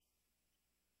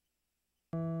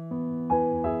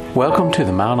Welcome to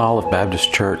the Mount Olive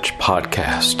Baptist Church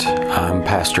podcast. I'm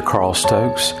Pastor Carl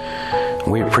Stokes.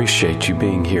 We appreciate you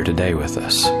being here today with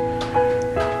us.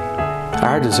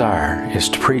 Our desire is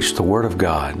to preach the Word of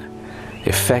God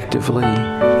effectively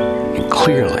and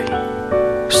clearly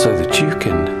so that you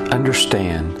can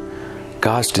understand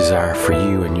God's desire for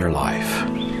you in your life.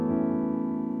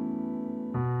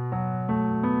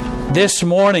 This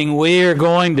morning we are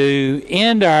going to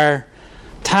end our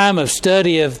time of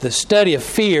study of the study of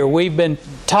fear. We've been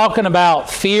talking about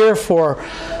fear for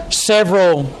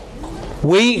several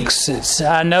weeks.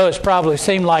 I know it's probably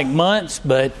seemed like months,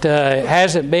 but it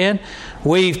hasn't been.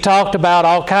 We've talked about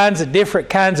all kinds of different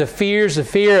kinds of fears. The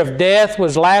fear of death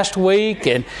was last week,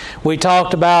 and we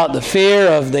talked about the fear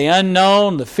of the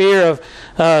unknown, the fear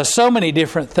of so many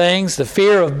different things, the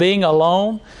fear of being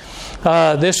alone.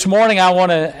 This morning I want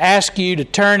to ask you to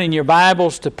turn in your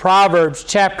Bibles to Proverbs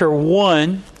chapter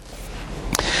 1.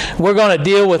 We're going to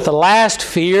deal with the last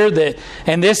fear,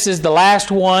 and this is the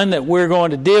last one that we're going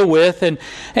to deal with.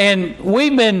 And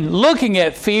we've been looking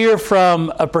at fear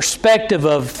from a perspective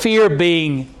of fear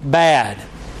being bad.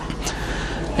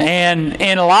 And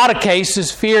in a lot of cases,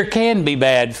 fear can be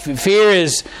bad. Fear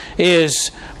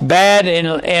is bad in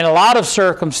a lot of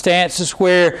circumstances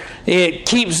where it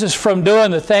keeps us from doing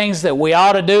the things that we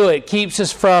ought to do. It keeps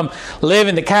us from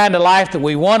living the kind of life that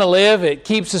we want to live. It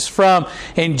keeps us from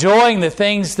enjoying the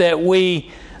things that we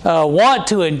want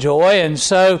to enjoy. And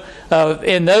so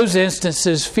in those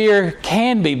instances, fear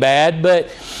can be bad. But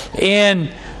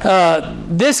in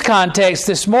this context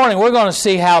this morning, we're going to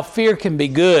see how fear can be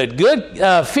good.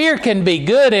 Fear can be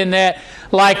good in that,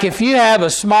 like if you have a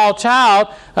small child,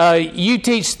 you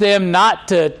teach them not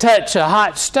to touch a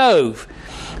hot stove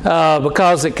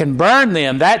because it can burn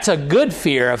them. That's a good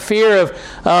fear. A fear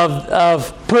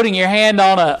of putting your hand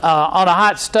on a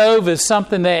hot stove is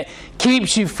something that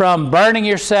keeps you from burning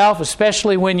yourself,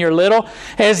 especially when you're little.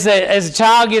 As a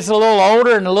child gets a little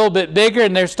older and a little bit bigger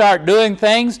and they start doing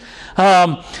things,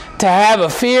 to have a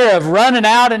fear of running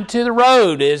out into the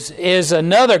road is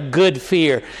another good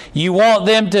fear. You want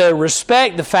them to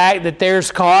respect the fact that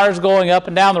there's cars going up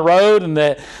and down the road and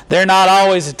that they're not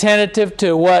always attentive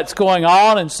to what's going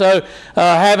on. And so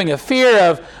having a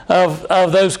fear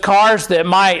of those cars that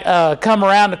might come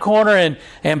around the corner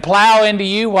and plow into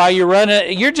you while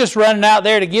you're just running out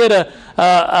there to get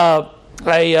a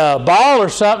ball or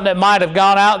something that might have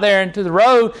gone out there into the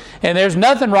road, and there's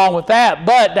nothing wrong with that.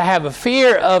 But to have a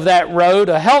fear of that road,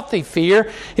 a healthy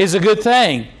fear, is a good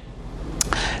thing.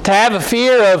 To have a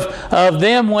fear of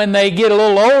them when they get a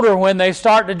little older, when they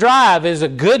start to drive, is a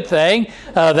good thing.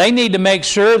 They need to make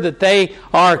sure that they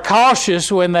are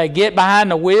cautious when they get behind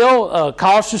the wheel,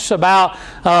 cautious about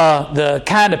the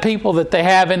kind of people that they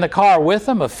have in the car with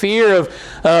them, a fear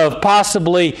of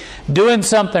possibly doing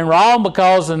something wrong,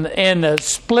 because in a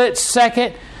split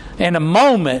second, in a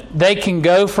moment, they can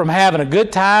go from having a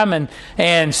good time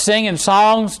and singing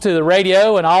songs to the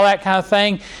radio and all that kind of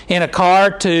thing in a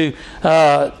car to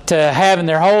having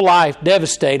their whole life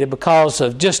devastated because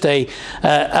of just a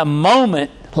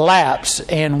moment lapse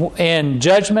in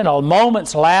judgment, a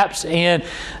moment's lapse in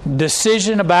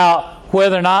decision about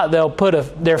whether or not they'll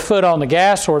put their foot on the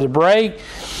gas or the brake,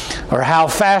 or how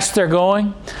fast they're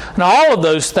going. And all of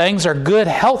those things are good,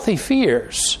 healthy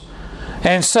fears.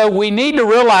 And so we need to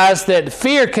realize that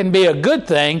fear can be a good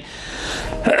thing.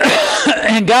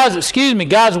 And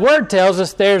God's Word tells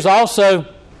us there's also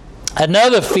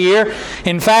another fear.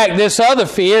 In fact, this other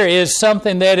fear is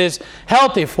something that is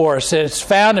healthy for us. It's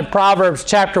found in Proverbs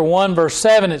chapter 1, verse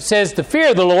 7. It says, "The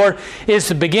fear of the Lord is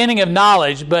the beginning of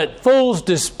knowledge, but fools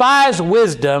despise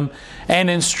wisdom and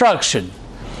instruction."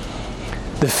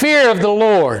 The fear of the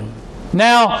Lord.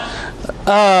 Now,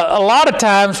 a lot of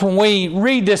times when we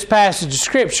read this passage of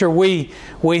Scripture, we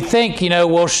think,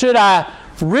 well, should I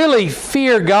really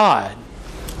fear God?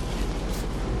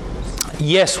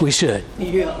 Yes, we should.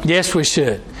 Yeah. Yes, we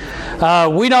should.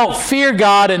 We don't fear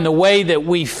God in the way that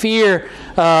we fear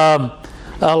a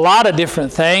lot of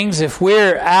different things. If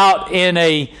we're out in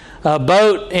a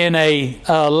boat in a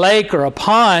lake or a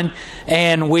pond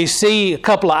and we see a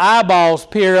couple of eyeballs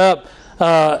peer up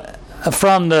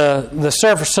from the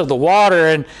surface of the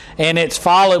water, and it's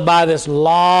followed by this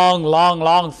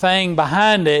long thing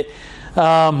behind it,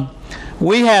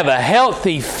 we have a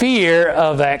healthy fear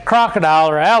of that crocodile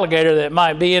or alligator that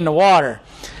might be in the water,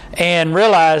 and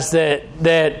realize that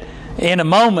in a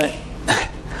moment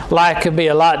life could be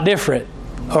a lot different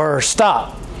or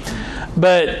stop.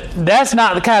 But that's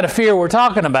not the kind of fear we're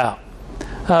talking about.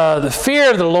 The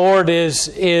fear of the Lord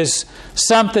is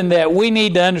something that we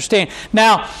need to understand.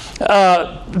 Now,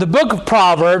 the book of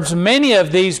Proverbs, many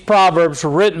of these Proverbs were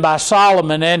written by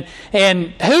Solomon,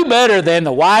 and who better than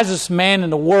the wisest man in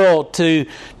the world to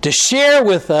share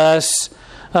with us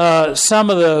some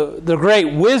of the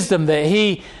great wisdom that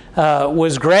he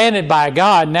was granted by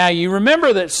God. Now, you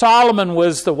remember that Solomon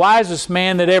was the wisest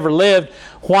man that ever lived.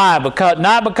 Why?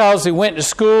 Not because he went to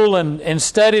school and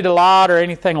studied a lot or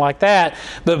anything like that,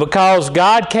 but because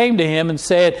God came to him and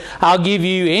said, I'll give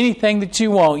you anything that you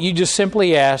want. You just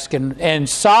simply ask. And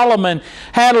Solomon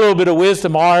had a little bit of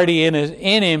wisdom already in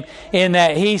him, in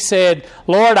that he said,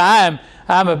 Lord,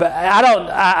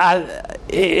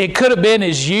 it could have been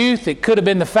his youth. It could have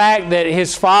been the fact that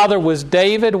his father was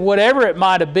David. Whatever it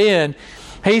might have been,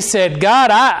 he said,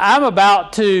 God, I'm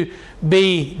about to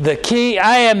be the king.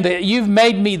 You've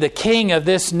made me the king of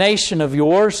this nation of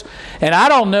yours, and I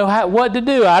don't know what to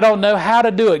do. I don't know how to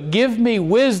do it. Give me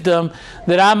wisdom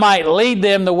that I might lead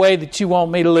them the way that you want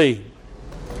me to lead.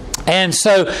 And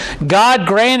so God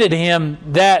granted him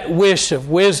that wish of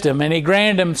wisdom, and he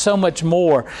granted him so much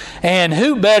more. And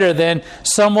who better than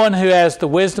someone who has the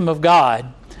wisdom of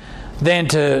God than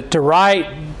to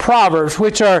write Proverbs,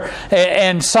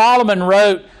 and Solomon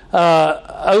wrote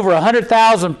over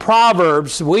 100,000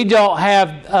 Proverbs. We don't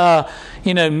have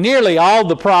nearly all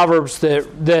the Proverbs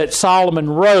that Solomon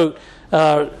wrote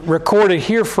recorded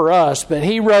here for us, but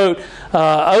he wrote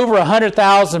over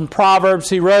 100,000 Proverbs.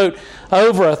 He wrote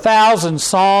over 1,000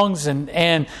 songs,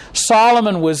 and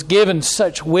Solomon was given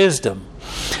such wisdom.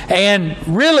 And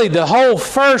really, the whole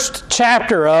first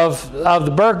chapter of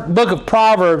the book of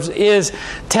Proverbs is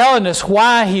telling us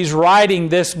why he's writing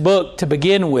this book to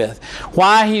begin with,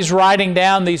 why he's writing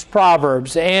down these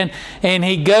Proverbs. And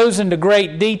he goes into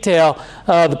great detail,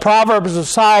 the Proverbs of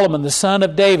Solomon, the son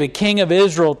of David, king of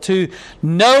Israel, to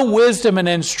know wisdom and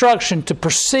instruction, to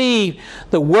perceive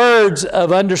the words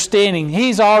of understanding.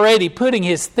 He's already putting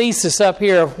his thesis up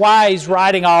here of why he's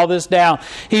writing all this down.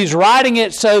 He's writing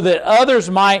it so that others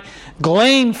might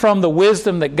glean from the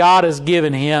wisdom that God has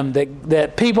given him,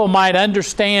 that people might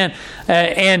understand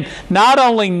and not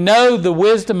only know the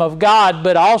wisdom of God,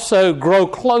 but also grow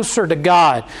closer to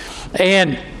God.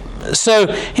 And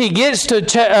so he gets to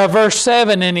verse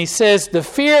 7, and he says, the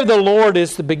fear of the Lord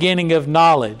is the beginning of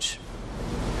knowledge.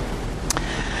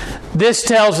 This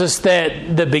tells us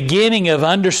that the beginning of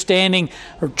understanding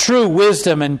true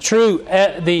wisdom and true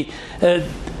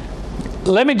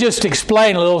let me just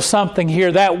explain a little something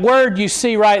here. That word you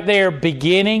see right there,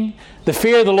 beginning, the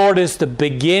fear of the Lord is the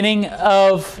beginning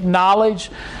of knowledge.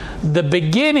 The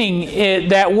beginning,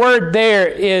 that word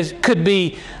there could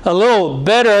be a little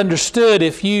better understood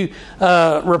if you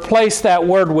replace that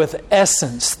word with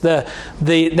essence.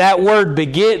 That word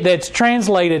that's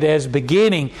translated as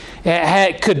beginning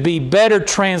could be better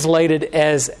translated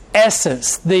as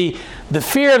essence. The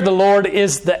fear of the Lord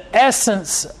is the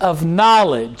essence of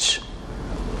knowledge.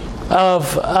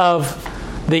 Of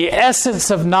the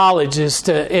essence of knowledge is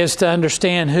to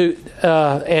understand who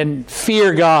and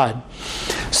fear God.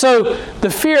 So the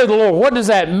fear of the Lord, what does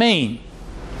that mean?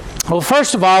 Well,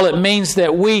 first of all, it means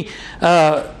that we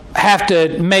have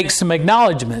to make some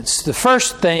acknowledgments. The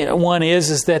first one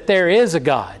is that there is a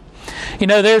God. You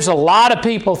know, there's a lot of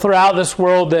people throughout this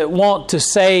world that want to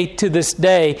say to this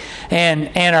day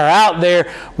and are out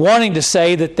there wanting to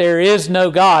say that there is no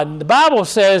God. The Bible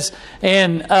says,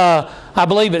 I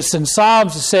believe it's in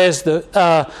Psalms, it says,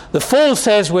 the fool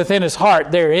says within his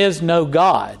heart, there is no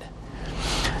God.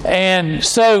 And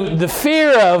so the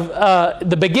fear of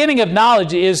the beginning of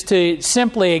knowledge is to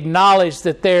simply acknowledge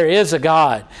that there is a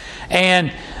God.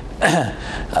 And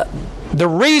the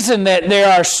reason that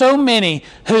there are so many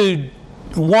who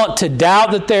want to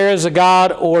doubt that there is a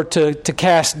God or to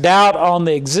cast doubt on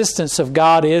the existence of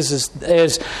God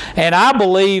is and I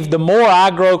believe the more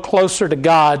I grow closer to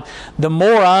God, the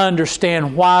more I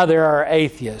understand why there are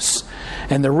atheists.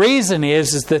 And the reason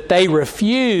is that they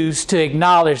refuse to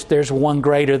acknowledge there's one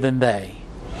greater than they.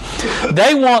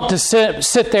 They want to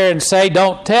sit there and say,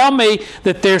 don't tell me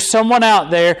that there's someone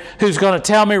out there who's going to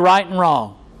tell me right and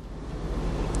wrong.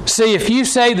 See, if you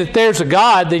say that there's a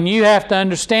God, then you have to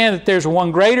understand that there's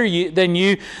one greater than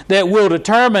you that will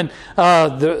determine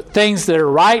the things that are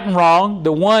right and wrong,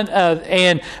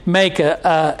 and make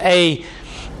a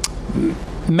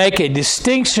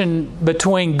distinction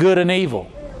between good and evil.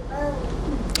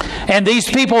 And these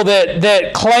people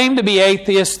that claim to be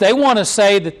atheists, they want to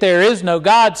say that there is no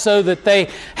God so that they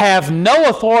have no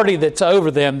authority that's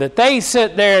over them. That they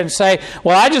sit there and say,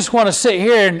 well, I just want to sit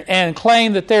here and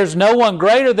claim that there's no one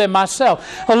greater than myself.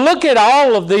 Well, look at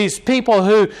all of these people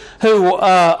who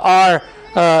are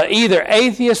either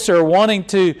atheists or wanting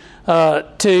to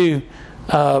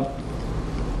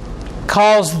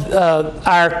cause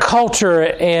our culture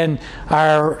and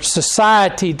our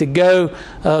society to go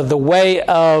the way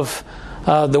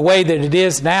that it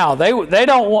is now. They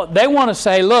want to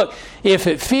say, look, if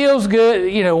it feels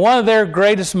good, one of their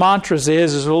greatest mantras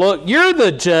is look, you're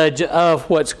the judge of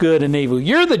what's good and evil.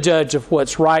 You're the judge of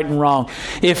what's right and wrong.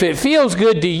 If it feels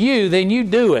good to you, then you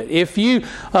do it. If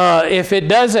it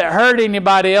doesn't hurt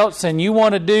anybody else, and you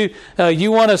want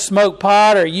to smoke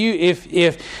pot, or if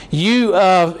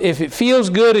it feels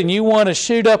good and you want to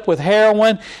shoot up with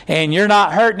heroin and you're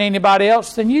not hurting anybody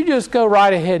else, then you just go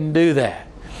right ahead and do that.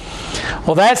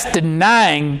 Well, that's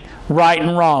denying right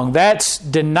and wrong. That's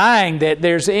denying that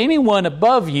there's anyone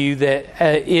above you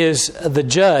that is the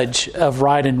judge of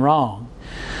right and wrong.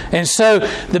 And so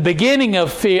the beginning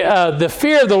of fear, the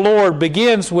fear of the Lord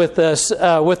begins with us,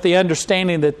 with the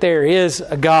understanding that there is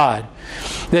a God,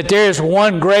 that there is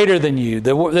one greater than you,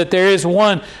 that there is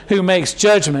one who makes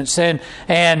judgments and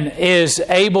is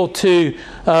able to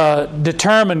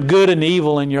determine good and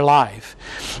evil in your life.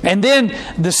 And then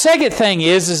the second thing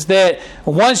is that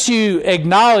once you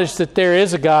acknowledge that there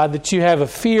is a God, that you have a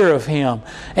fear of Him.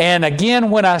 And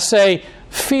again, when I say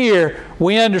fear,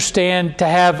 we understand to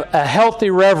have a healthy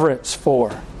reverence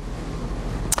for.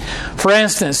 For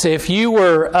instance, if you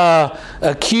were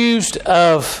accused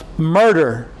of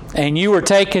murder and you were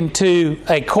taken to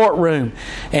a courtroom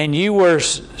and you were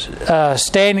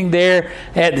standing there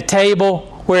at the table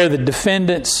where the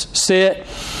defendants sit,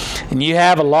 and you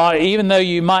have a lawyer, even though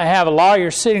you might have a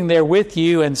lawyer sitting there with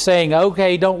you and saying,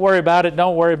 okay, don't worry about it,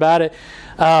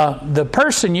 the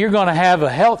person you're going to have a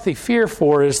healthy fear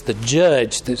for is the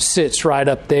judge that sits right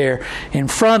up there in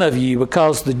front of you,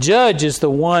 because the judge is the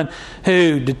one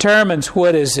who determines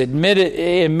what is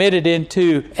admitted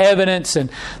into evidence, and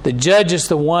the judge is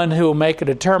the one who will make a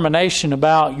determination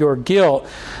about your guilt,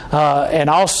 and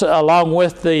also along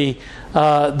with the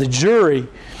jury.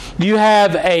 You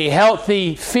have a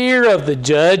healthy fear of the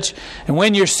judge, and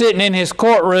when you're sitting in his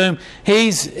courtroom,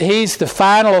 he's the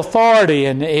final authority.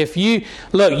 And if you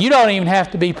don't even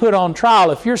have to be put on trial.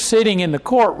 If you're sitting in the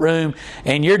courtroom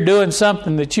and you're doing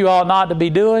something that you ought not to be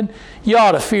doing, you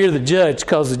ought to fear the judge,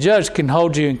 because the judge can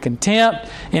hold you in contempt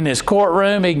in his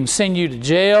courtroom. He can send you to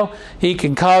jail. He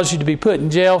can cause you to be put in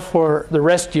jail for the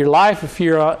rest of your life if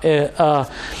you're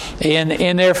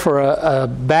in there for a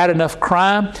bad enough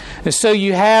crime. And so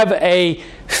you have a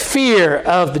fear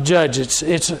of the judge.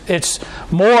 It's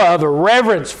more of a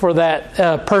reverence for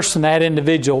that person, that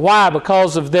individual. Why?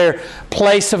 Because of their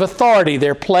place of authority,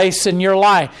 their place in your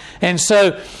life. And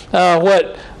so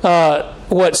what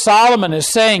Solomon is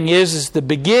saying is the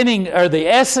beginning or the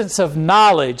essence of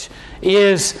knowledge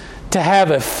is to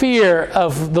have a fear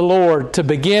of the Lord, to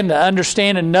begin to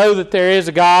understand and know that there is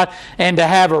a God, and to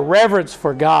have a reverence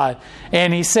for God.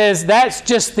 And he says that's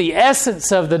just the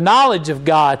essence of the knowledge of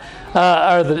God,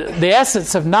 or the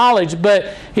essence of knowledge.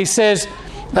 But he says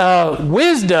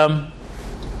wisdom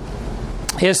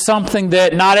is something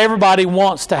that not everybody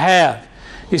wants to have.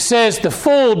 He says the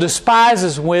fool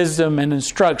despises wisdom and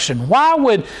instruction. Why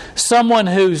would someone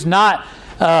who's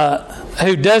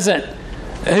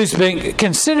been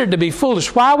considered to be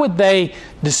foolish, why would they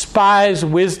despise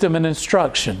wisdom and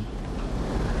instruction?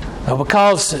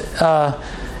 Because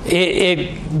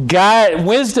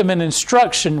wisdom and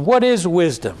instruction. What is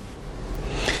wisdom?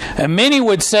 And many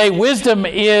would say wisdom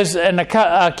is an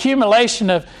accumulation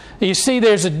of. You see,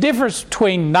 there's a difference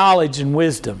between knowledge and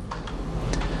wisdom.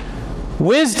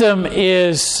 Wisdom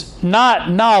is not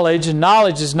knowledge, and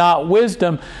knowledge is not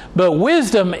wisdom. But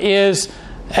wisdom is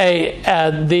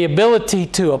the ability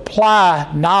to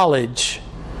apply knowledge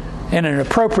in an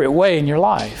appropriate way in your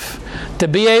life. To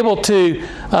be able to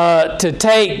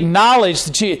take knowledge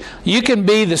that you can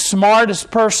be the smartest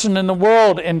person in the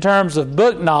world in terms of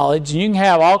book knowledge. You can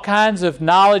have all kinds of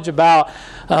knowledge about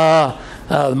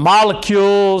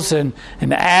molecules and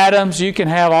atoms. You can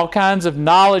have all kinds of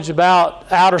knowledge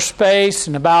about outer space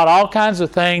and about all kinds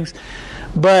of things,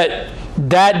 but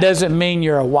that doesn't mean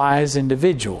you're a wise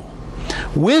individual.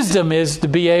 Wisdom is to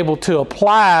be able to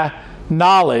apply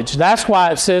knowledge. That's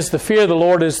why it says the fear of the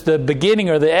Lord is the beginning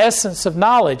or the essence of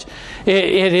knowledge.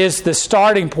 It is the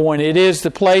starting point. It is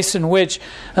the place in which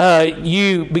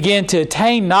you begin to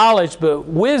attain knowledge, but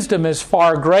wisdom is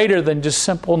far greater than just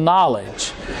simple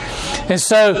knowledge. And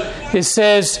so it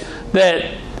says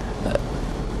that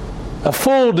a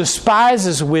fool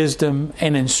despises wisdom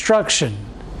and instruction.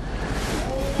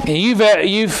 And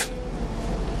you've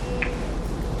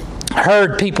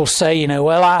heard people say,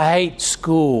 well, I hate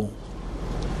school.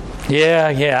 Yeah,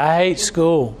 I hate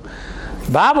school.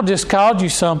 The Bible just called you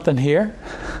something here.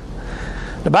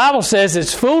 The Bible says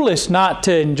it's foolish not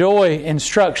to enjoy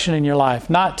instruction in your life,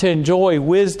 not to enjoy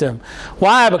wisdom.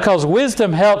 Why? Because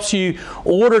wisdom helps you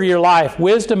order your life.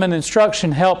 Wisdom and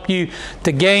instruction help you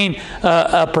to gain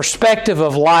a perspective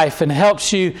of life and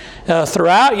helps you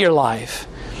throughout your life.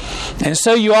 And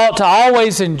so you ought to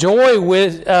always enjoy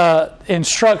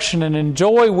instruction and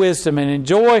enjoy wisdom and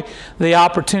enjoy the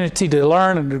opportunity to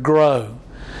learn and to grow.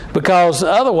 Because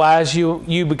otherwise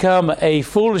you become a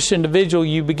foolish individual.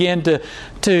 You begin to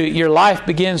your life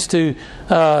begins to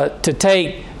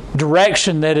take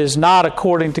direction that is not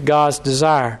according to God's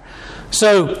desire.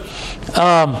 So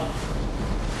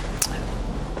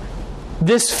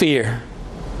this fear,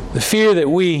 the fear that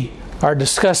we are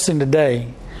discussing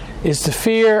today, is the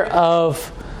fear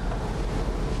of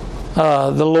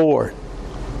the Lord,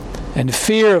 and the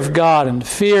fear of God, and the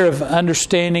fear of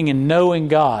understanding and knowing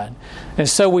God. And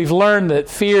so we've learned that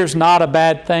fear is not a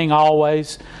bad thing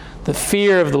always. The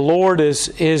fear of the Lord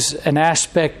is an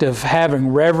aspect of having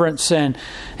reverence and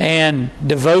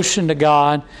devotion to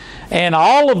God. And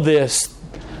all of this,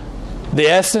 the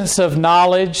essence of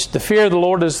knowledge, the fear of the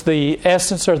Lord is the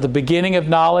essence or the beginning of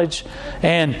knowledge.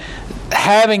 And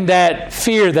having that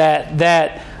fear,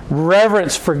 that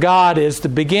reverence for God is the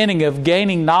beginning of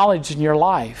gaining knowledge in your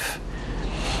life.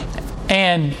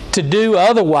 And to do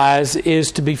otherwise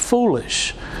is to be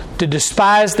foolish. To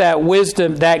despise that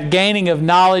wisdom, that gaining of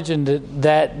knowledge, and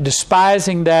that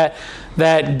despising that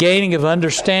gaining of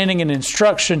understanding and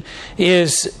instruction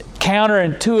is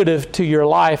counterintuitive to your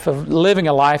life of living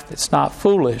a life that's not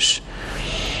foolish.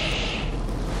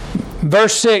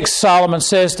 Verse 6, Solomon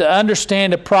says to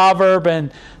understand a proverb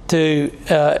and to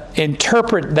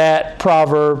interpret that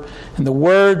proverb and the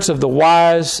words of the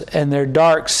wise and their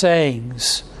dark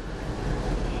sayings.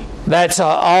 That's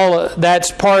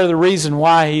part of the reason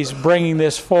why he's bringing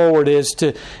this forward is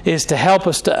to help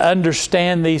us to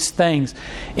understand these things.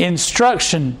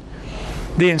 Instruction,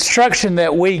 the instruction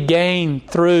that we gain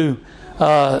through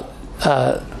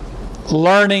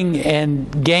learning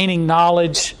and gaining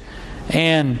knowledge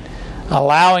and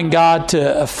allowing God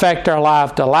to affect our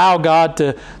life, to allow God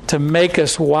to make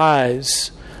us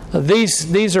wise.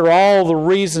 These are all the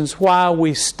reasons why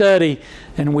we study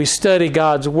and we study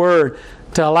God's Word,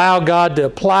 to allow God to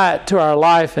apply it to our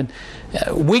life. And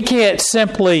we can't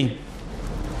simply,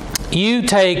 you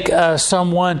take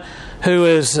someone who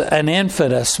is an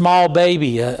infant, a small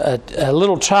baby, a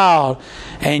little child,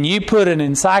 and you put an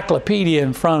encyclopedia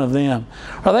in front of them.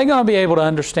 Are they going to be able to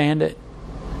understand it?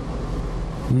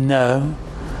 No.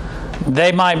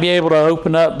 They might be able to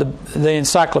open up the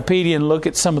encyclopedia and look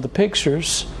at some of the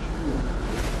pictures.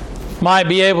 Might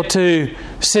be able to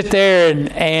sit there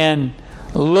and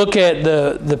look at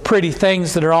the pretty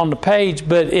things that are on the page,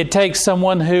 but it takes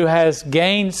someone who has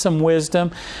gained some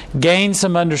wisdom, gained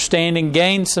some understanding,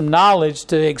 gained some knowledge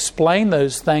to explain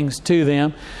those things to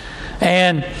them.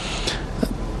 And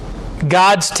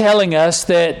God's telling us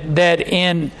that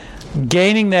in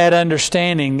gaining that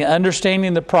understanding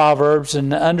the Proverbs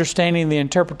and understanding the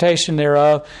interpretation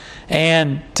thereof,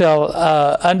 and to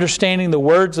understanding the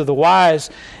words of the wise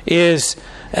is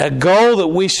a goal that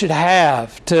we should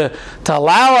have to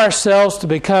allow ourselves to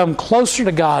become closer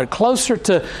to God, closer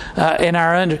to in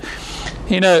our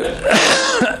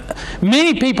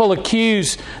many people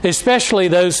accuse, especially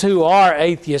those who are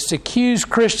atheists, accuse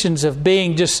Christians of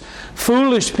being just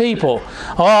foolish people.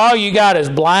 All you got is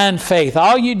blind faith.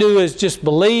 All you do is just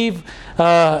believe.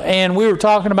 And we were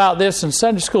talking about this in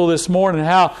Sunday school this morning,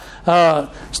 how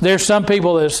there's some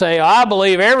people that say, I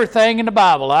believe everything in the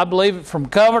Bible. I believe it from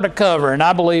cover to cover, and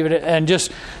I believe it, and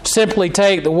just simply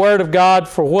take the Word of God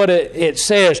for what it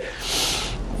says.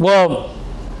 Well,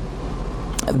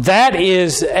 that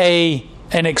is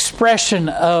an expression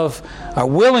of a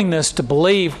willingness to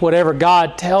believe whatever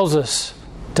God tells us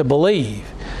to believe.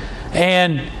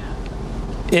 And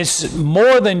it's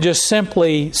more than just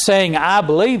simply saying, I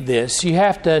believe this. You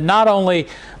have to not only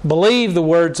believe the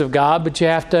words of God, but you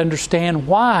have to understand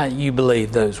why you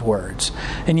believe those words.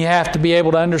 And you have to be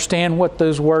able to understand what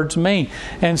those words mean.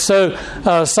 And so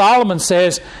Solomon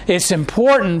says it's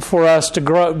important for us to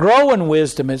grow in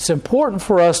wisdom. It's important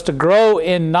for us to grow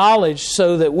in knowledge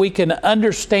so that we can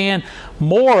understand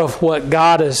more of what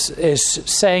God is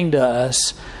saying to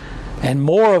us and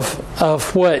more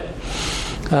of what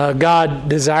God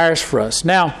desires for us.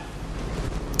 Now,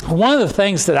 one of the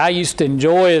things that I used to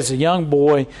enjoy as a young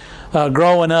boy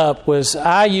growing up was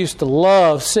I used to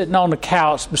love sitting on the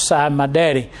couch beside my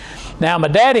daddy. Now, my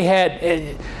daddy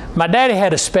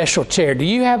had a special chair. Do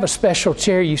you have a special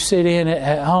chair you sit in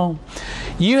at home?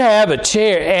 You have a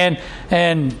chair,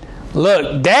 and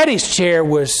Look, Daddy's chair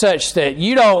was such that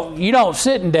you don't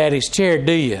sit in Daddy's chair,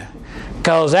 do you?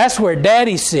 Because that's where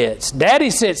Daddy sits. Daddy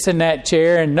sits in that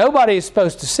chair, and nobody is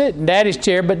supposed to sit in Daddy's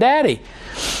chair but Daddy.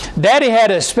 Daddy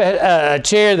had a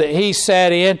chair that he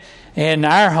sat in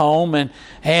our home,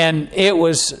 and it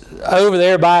was over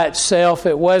there by itself.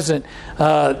 It wasn't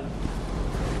around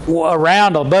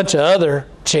a bunch of other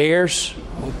chairs.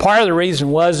 Part of the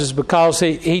reason is because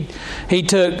he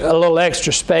took a little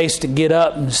extra space to get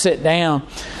up and sit down,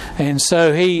 and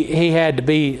so he had to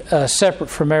be separate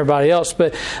from everybody else.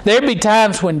 But there'd be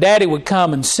times when Daddy would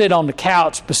come and sit on the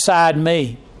couch beside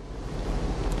me.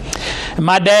 And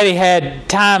my daddy had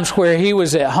times where he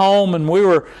was at home and we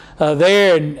were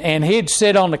there, and he'd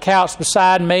sit on the couch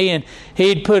beside me, and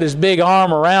he'd put his big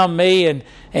arm around me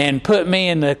and put me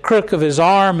in the crook of his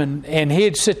arm, and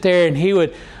he'd sit there and he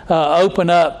would open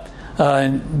up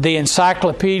the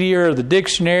encyclopedia or the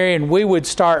dictionary, and we would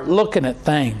start looking at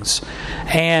things.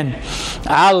 And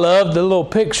I loved the little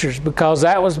pictures because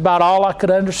that was about all I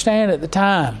could understand at the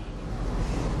time.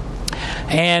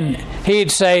 And he'd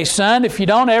say, "Son, if you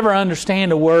don't ever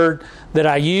understand a word that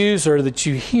I use or that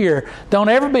you hear, don't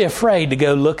ever be afraid to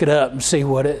go look it up and see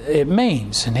what it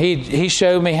means." And he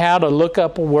showed me how to look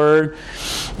up a word.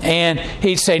 And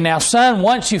he'd say, "Now, son,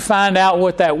 once you find out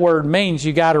what that word means,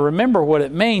 you got to remember what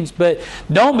it means, but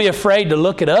don't be afraid to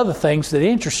look at other things that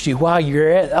interest you while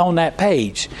you're on that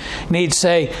page." And he'd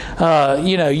say,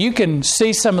 you can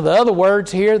see some of the other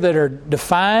words here that are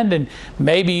defined, and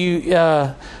maybe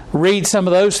you read some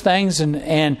of those things,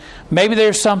 and maybe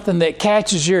there's something that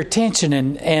catches your attention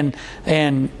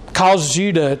and causes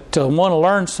you to want to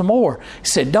learn some more. He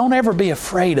said, "Don't ever be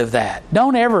afraid of that.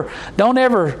 Don't ever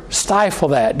stifle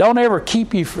that. Don't ever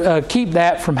keep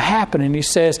that from happening." He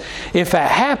says, "If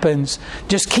that happens,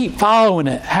 just keep following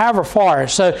it, however far."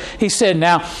 So he said,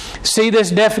 "Now, see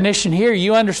this definition here?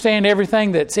 You understand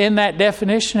everything that's in that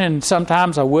definition?" And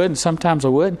sometimes I would, and sometimes I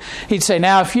wouldn't. He'd say,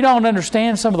 "Now, if you don't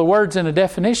understand some of the words in a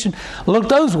definition, look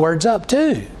those words up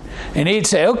too." And he'd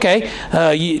say, "Okay,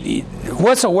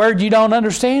 what's a word you don't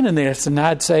understand in this?" And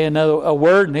I'd say a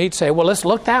word, and he'd say, "Well, let's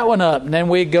look that one up." And then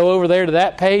we'd go over there to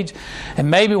that page,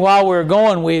 and maybe while we were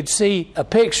going, we'd see a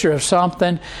picture of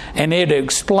something, and it'd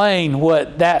explain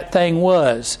what that thing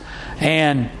was,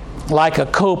 and like a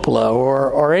cupola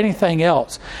or anything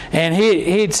else. And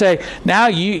he'd say, "Now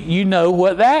you know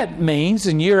what that means,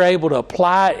 and you're able to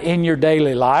apply it in your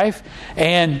daily life."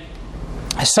 And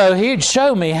so he'd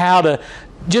show me how to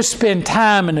just spend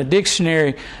time in a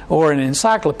dictionary or an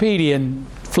encyclopedia and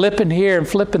flipping here and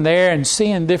flipping there and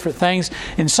seeing different things.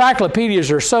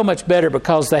 Encyclopedias are so much better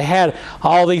because they had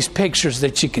all these pictures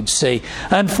that you could see.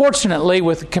 Unfortunately,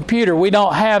 with the computer, we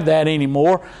don't have that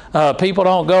anymore. People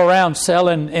don't go around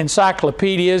selling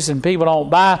encyclopedias, and people don't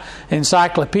buy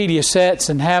encyclopedia sets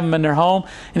and have them in their home.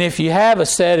 And if you have a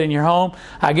set in your home,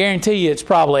 I guarantee you it's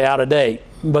probably out of date,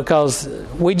 because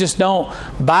we just don't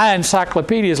buy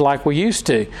encyclopedias like we used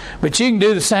to. But you can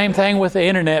do the same thing with the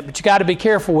internet, but you got to be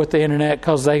careful with the internet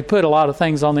because they put a lot of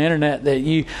things on the internet that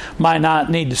you might not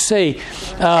need to see.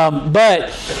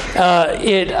 Just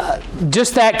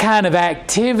that kind of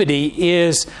activity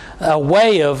is a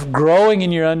way of growing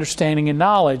in your understanding and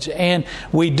knowledge. And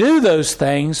we do those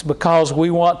things because we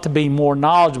want to be more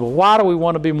knowledgeable. Why do we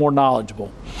want to be more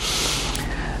knowledgeable?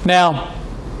 Now,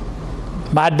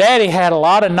 my daddy had a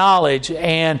lot of knowledge,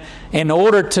 and in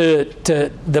order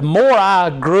the more I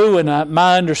grew in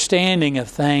my understanding of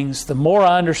things, the more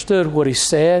I understood what he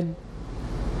said,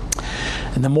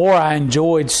 and the more I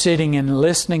enjoyed sitting and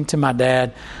listening to my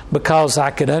dad, because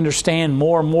I could understand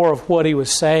more and more of what he was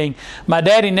saying. My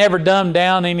daddy never dumbed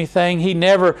down anything. He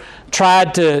never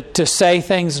tried to say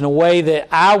things in a way that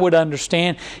I would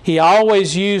understand. He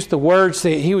always used the words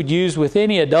that he would use with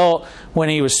any adult when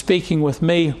he was speaking with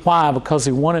me. Why? Because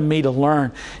he wanted me to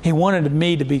learn. He wanted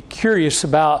me to be curious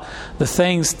about the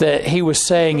things that he was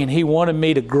saying, and he wanted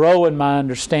me to grow in my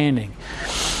understanding.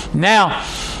 Now,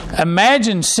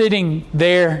 imagine sitting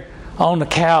there on the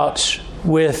couch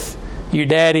with your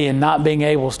daddy and not being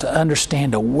able to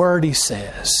understand a word he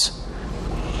says.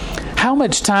 How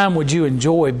much time would you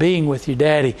enjoy being with your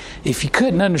daddy if you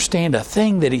couldn't understand a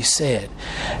thing that he said?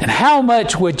 And how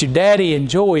much would your daddy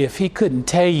enjoy if he couldn't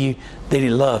tell you that he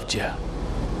loved you?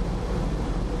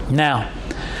 Now,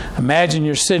 imagine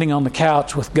you're sitting on the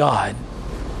couch with God,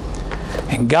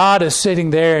 and God is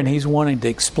sitting there, and He's wanting to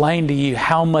explain to you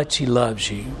how much He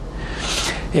loves you.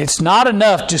 It's not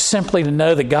enough just simply to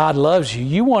know that God loves you.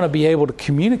 You want to be able to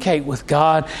communicate with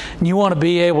God, and you want to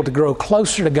be able to grow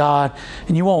closer to God,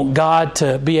 and you want God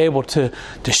to be able to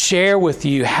share with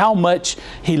you how much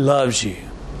He loves you.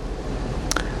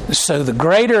 So the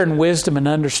greater in wisdom and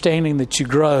understanding that you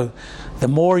grow, the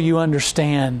more you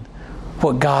understand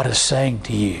what God is saying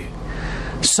to you.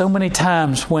 So many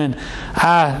times when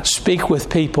I speak with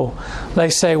people, they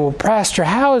say, well, Pastor,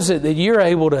 how is it that you're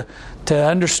able to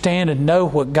understand and know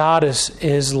what God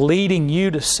is leading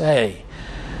you to say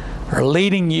or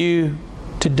leading you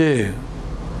to do?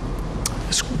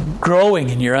 It's growing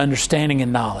in your understanding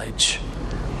and knowledge.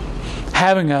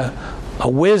 Having a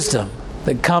wisdom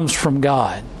that comes from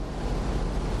God.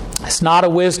 It's not a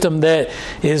wisdom that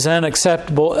is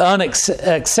inaccessible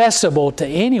to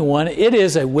anyone. It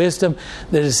is a wisdom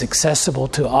that is accessible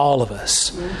to all of us.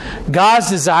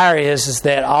 God's desire is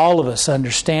that all of us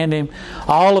understand Him.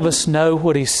 All of us know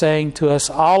what He's saying to us.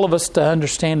 All of us to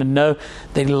understand and know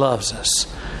that He loves us.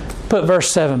 Put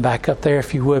verse 7 back up there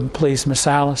if you would, please, Miss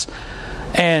Alice.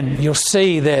 And you'll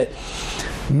see that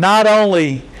not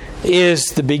only is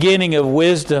the beginning of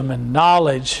wisdom and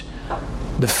knowledge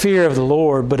the fear of the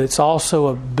Lord, but it's also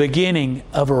a beginning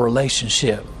of a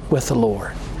relationship with the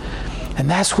Lord. And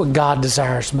that's what God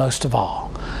desires most of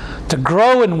all. To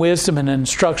grow in wisdom and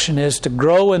instruction is to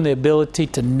grow in the ability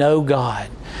to know God.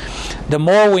 The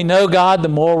more we know God, the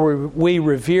more we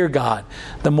revere God,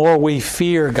 the more we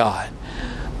fear God,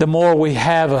 the more we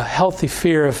have a healthy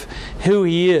fear of who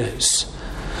He is.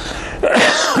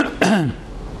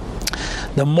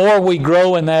 The more we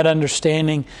grow in that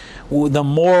understanding, the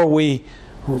more we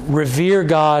revere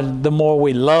God, the more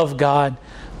we love God,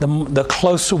 the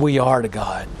closer we are to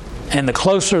God. And the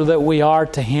closer that we are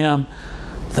to Him,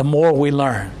 the more we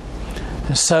learn.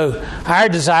 And so our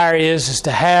desire is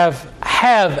to have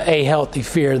a healthy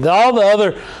fear. All the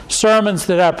other sermons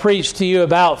that I preached to you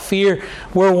about fear,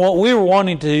 we were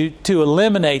wanting to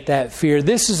eliminate that fear.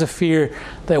 This is a fear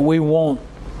that we want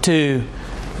to,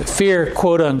 fear,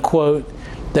 quote unquote,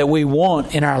 that we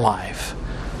want in our life.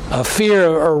 A fear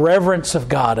or reverence of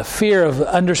God, a fear of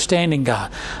understanding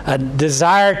God, a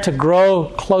desire to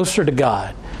grow closer to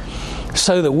God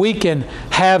so that we can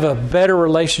have a better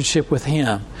relationship with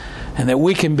Him and that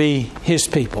we can be His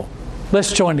people.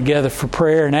 Let's join together for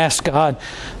prayer and ask God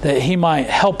that He might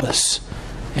help us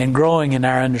in growing in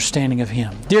our understanding of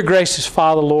Him. Dear gracious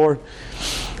Father, Lord,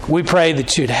 we pray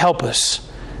that You'd help us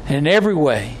in every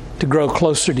way to grow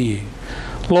closer to You.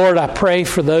 Lord, I pray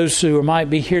for those who might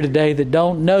be here today that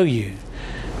don't know You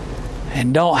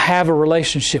and don't have a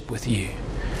relationship with You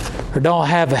or don't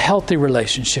have a healthy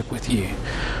relationship with You.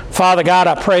 Father God,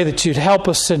 I pray that You'd help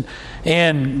us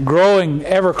in growing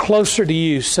ever closer to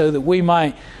You so that we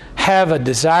might have a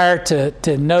desire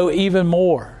to know even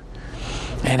more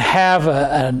and have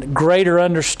a greater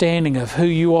understanding of who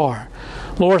You are.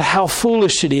 Lord, how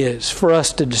foolish it is for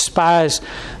us to despise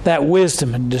that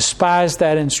wisdom and despise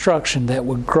that instruction that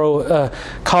would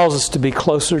cause us to be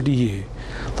closer to You.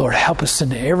 Lord, help us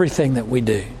in everything that we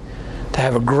do to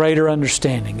have a greater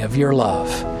understanding of Your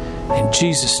love. In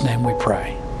Jesus' name we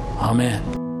pray.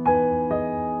 Amen.